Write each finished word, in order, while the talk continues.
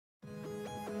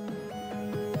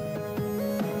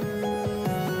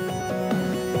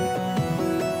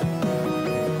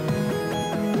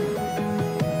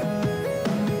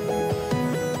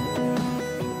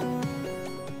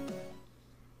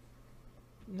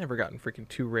Never gotten freaking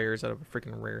 2 rares out of a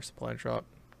freaking rare supply drop.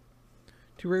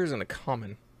 2 rares and a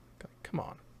common. Come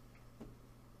on.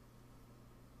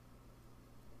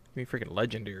 Give me freaking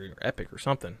legendary or epic or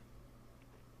something.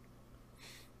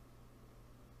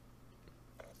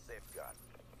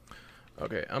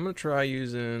 Okay, I'm gonna try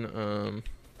using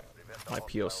my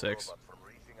PO6.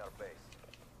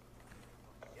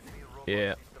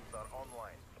 Yeah.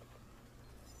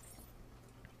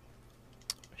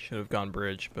 I should have gone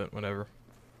bridge, but whatever.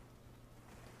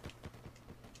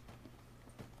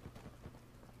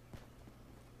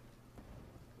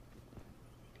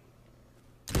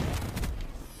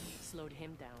 Slowed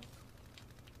him down.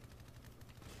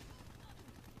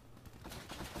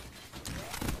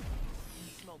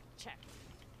 Smoke check.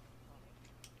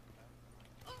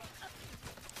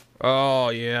 Oh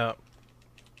yeah.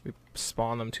 We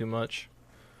spawn them too much.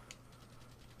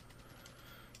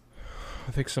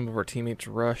 I think some of our teammates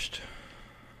rushed.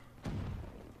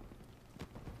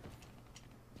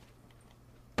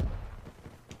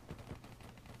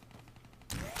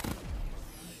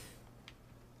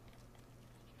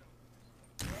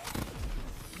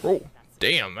 Oh,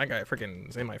 damn, that guy freaking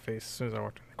was in my face as soon as I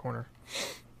walked in the corner.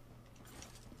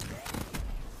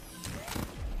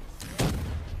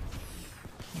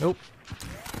 Nope.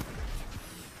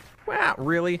 Wow,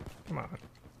 really? Come on.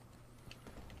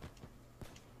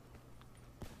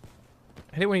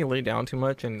 I hate when you lay down too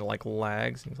much and like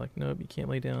lags and he's like, nope, you can't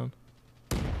lay down.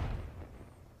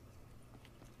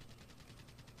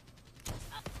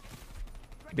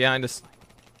 Behind us.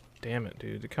 Damn it,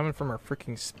 dude. They're coming from our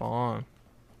freaking spawn.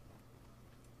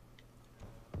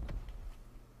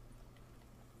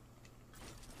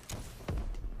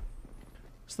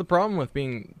 It's the problem with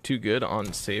being too good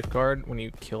on safeguard. When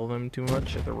you kill them too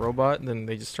much at the robot, then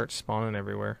they just start spawning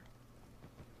everywhere.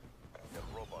 The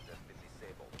robot has been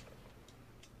disabled.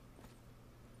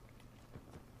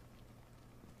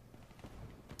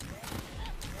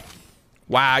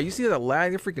 Wow, you see that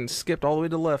lag? They freaking skipped all the way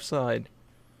to the left side.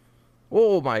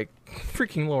 Oh my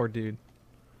freaking lord, dude.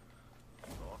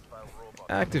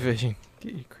 Activision,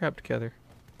 get your crap together.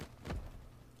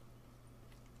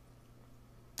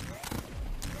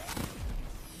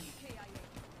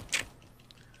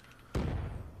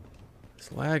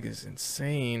 This lag is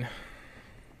insane.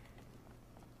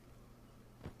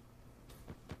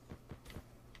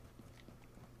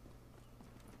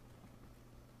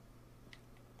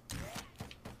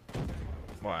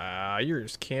 Wow, you're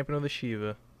just camping on the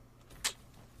Shiva.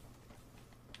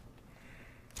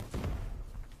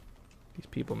 These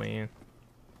people, man.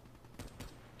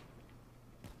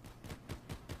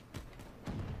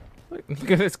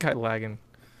 Look at this guy lagging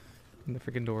in the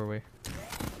freaking doorway.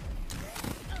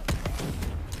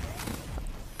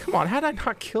 Come on, how did I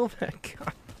not kill that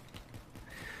guy?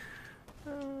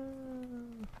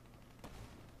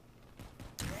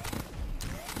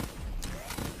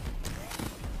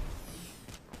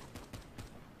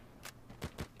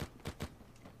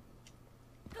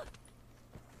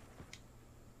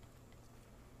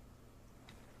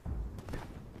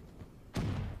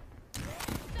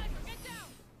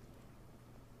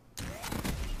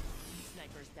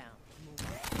 Sniper's down. Move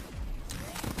on.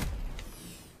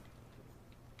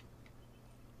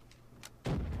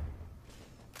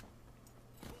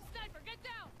 Sniper, get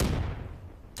down.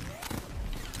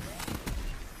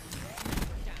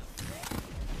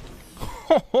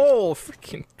 Oh,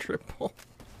 freaking triple.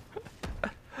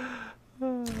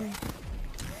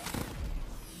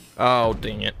 Oh,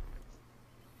 dang it.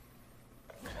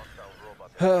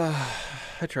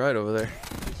 I tried over there.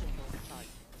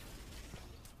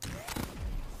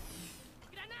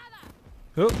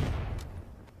 Oh.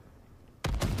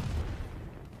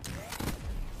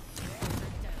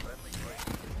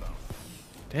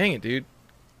 Dang it, dude.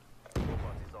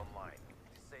 Robot is online.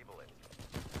 Disable it.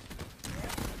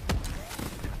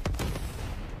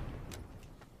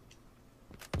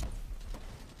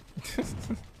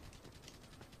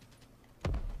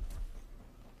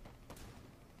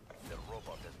 The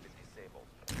robot has been disabled.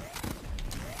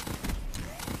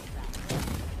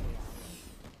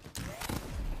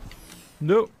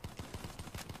 Nope.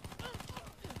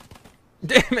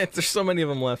 Damn it, there's so many of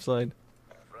them left side.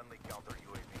 Friendly counter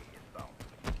UAV inbound.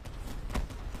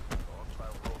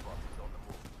 Hostile robot is on the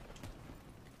move.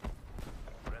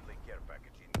 Friendly care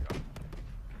package incoming.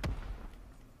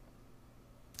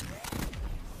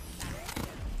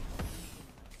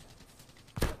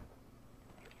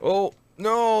 Oh,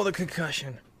 no, the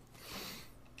concussion.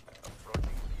 Approaching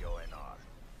PONR.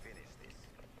 Finish this.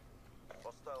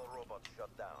 Hostile robot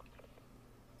shut down.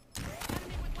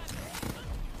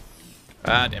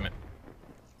 Ah, damn it.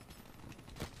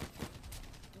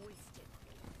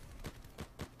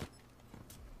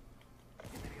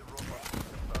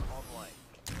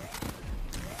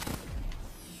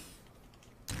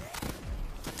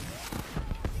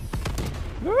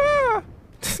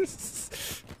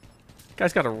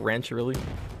 Guy's got a wrench, really.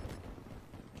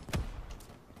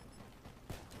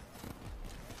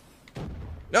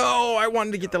 No, I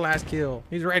wanted to get the last kill.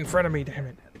 He's right in front of me, damn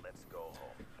it. And let's go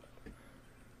home.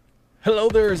 Hello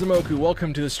there, Zamoku.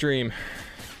 Welcome to the stream.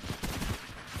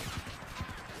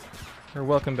 Or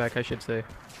welcome back, I should say.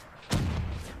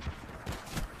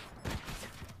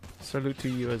 Salute to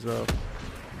you as well.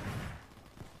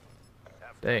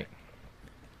 Dang.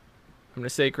 I'm gonna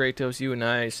say, Kratos, you and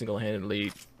I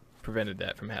single-handedly prevented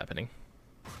that from happening.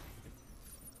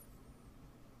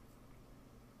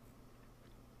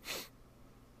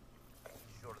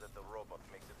 Ensure that the robot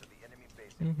makes it to the enemy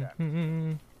base intact.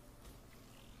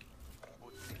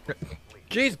 Boot sequence complete.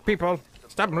 Jeez, people!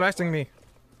 Stop molesting me!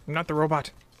 I'm not the robot.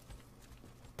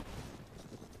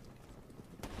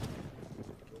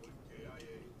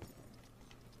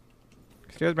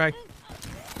 Excuse me.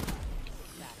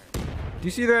 Do you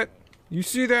see that? You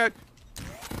see that?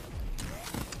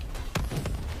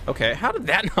 Okay, how did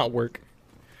that not work?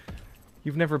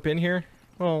 You've never been here?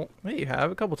 Well, yeah, you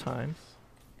have a couple times.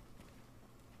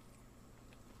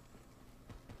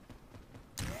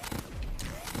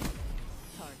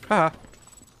 Haha.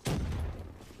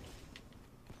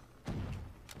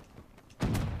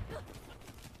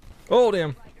 Oh,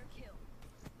 damn.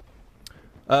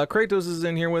 Kratos is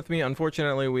in here with me.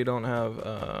 Unfortunately, we don't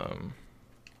have,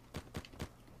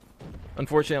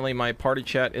 unfortunately, my party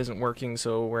chat isn't working,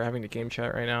 so we're having to game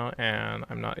chat right now, and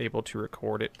I'm not able to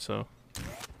record it, so...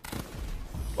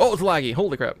 Oh, it's laggy!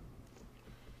 Holy crap.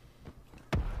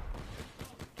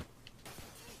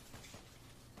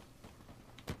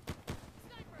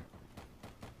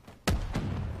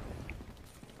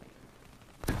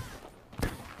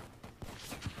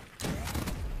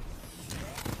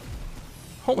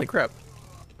 Holy crap.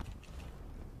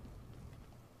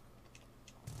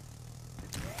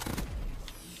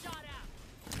 Shot out.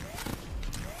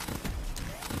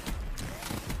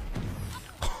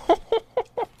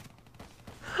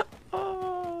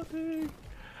 Oh, dang.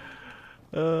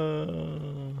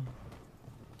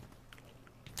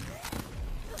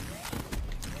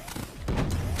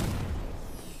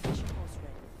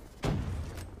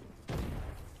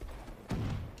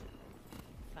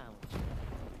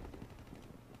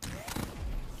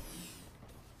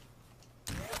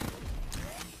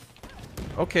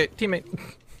 Okay, teammate.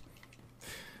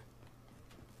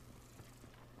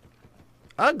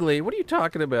 Ugly? What are you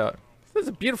talking about? This is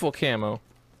a beautiful camo.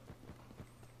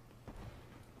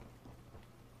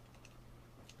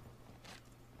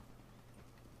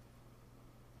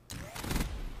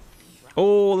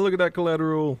 Oh, look at that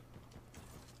collateral.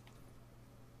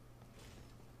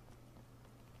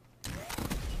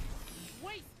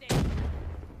 Wasted.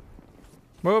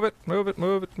 Move it, move it,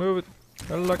 move it, move it.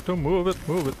 I like to move it,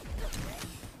 move it.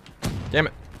 Damn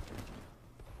it.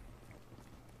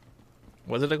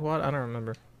 Was it a quad? I don't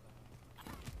remember.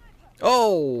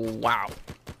 Oh, wow.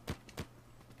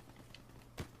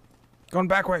 Going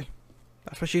back way.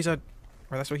 That's what she said.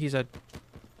 Or that's what he said.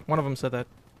 One of them said that.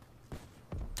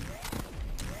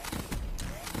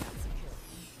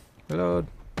 Reload.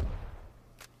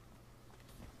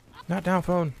 Not down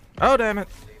phone. Oh, damn it.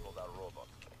 Disable that robot.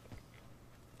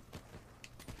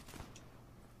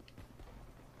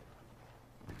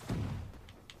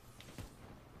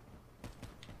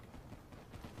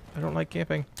 I don't like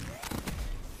camping.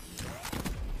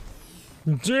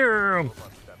 Damn!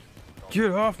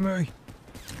 Get off me!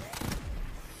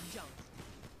 Jump.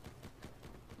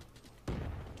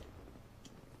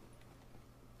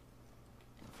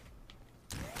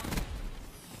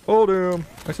 Oh, damn.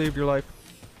 I saved your life.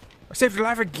 I saved your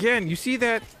life again! You see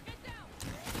that? Get down.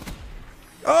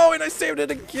 Oh, and I saved it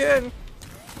again!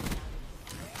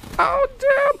 Oh,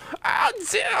 damn! Oh,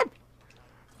 damn!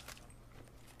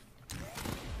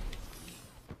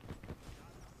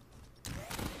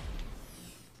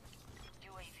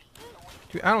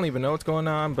 Dude, I don't even know what's going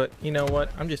on, but you know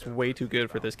what? I'm just way too good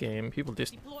for this game. People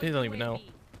just, they don't even know.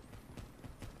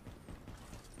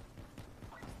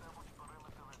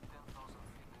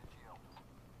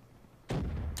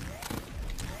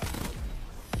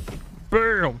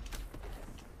 Bam!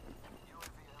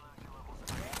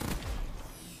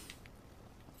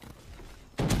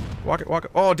 Walk it, walk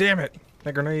it. Oh, damn it!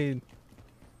 That grenade.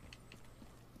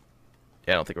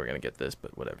 Yeah, I don't think we're gonna get this,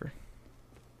 but whatever.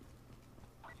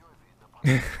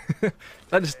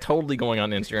 That is totally going on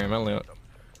Instagram. I don't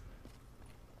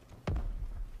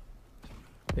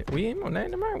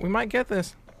know. We might get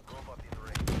this.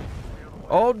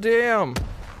 Oh, damn!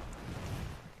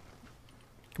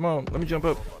 Come on, let me jump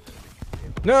up.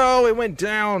 No, it went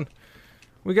down.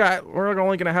 We're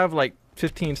only gonna have like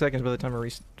 15 seconds by the time it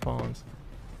respawns.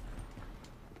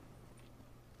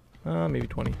 Maybe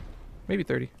 20. Maybe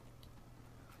 30.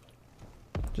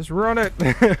 Just run it.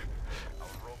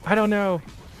 I don't know.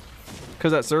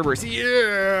 Because that Cerberus.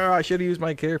 Yeah! I should have used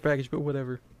my care package, but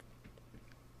whatever.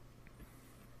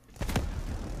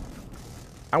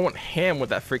 I want ham with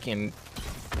that freaking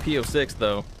PO6,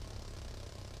 though.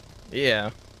 Yeah.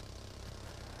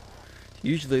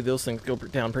 Usually those things go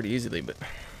down pretty easily, but...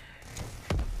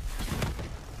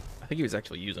 I think he was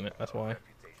actually using it, that's why.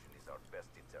 Reputation is our best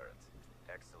deterrent.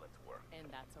 Excellent work. And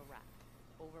that's a wrap.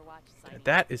 Overwatch signing.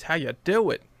 That is how you do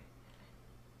it.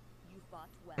 You fought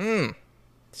well.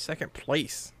 Second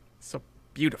place. So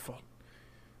beautiful.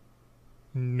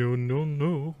 No, no,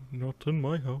 no. Not in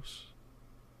my house.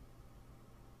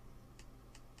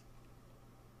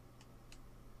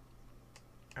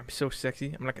 I'm so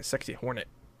sexy. I'm like a sexy hornet.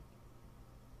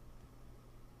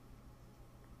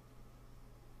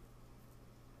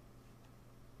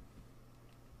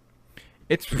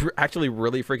 It's actually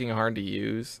really freaking hard to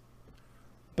use,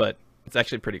 but it's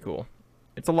actually pretty cool.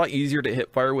 It's a lot easier to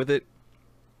hit fire with it,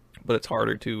 but it's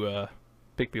harder to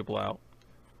pick people out.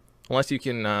 Unless you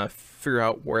can figure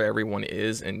out where everyone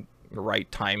is and the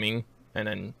right timing and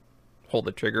then hold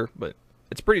the trigger, but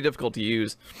it's pretty difficult to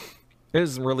use. This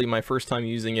is really my first time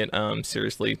using it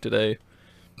seriously today.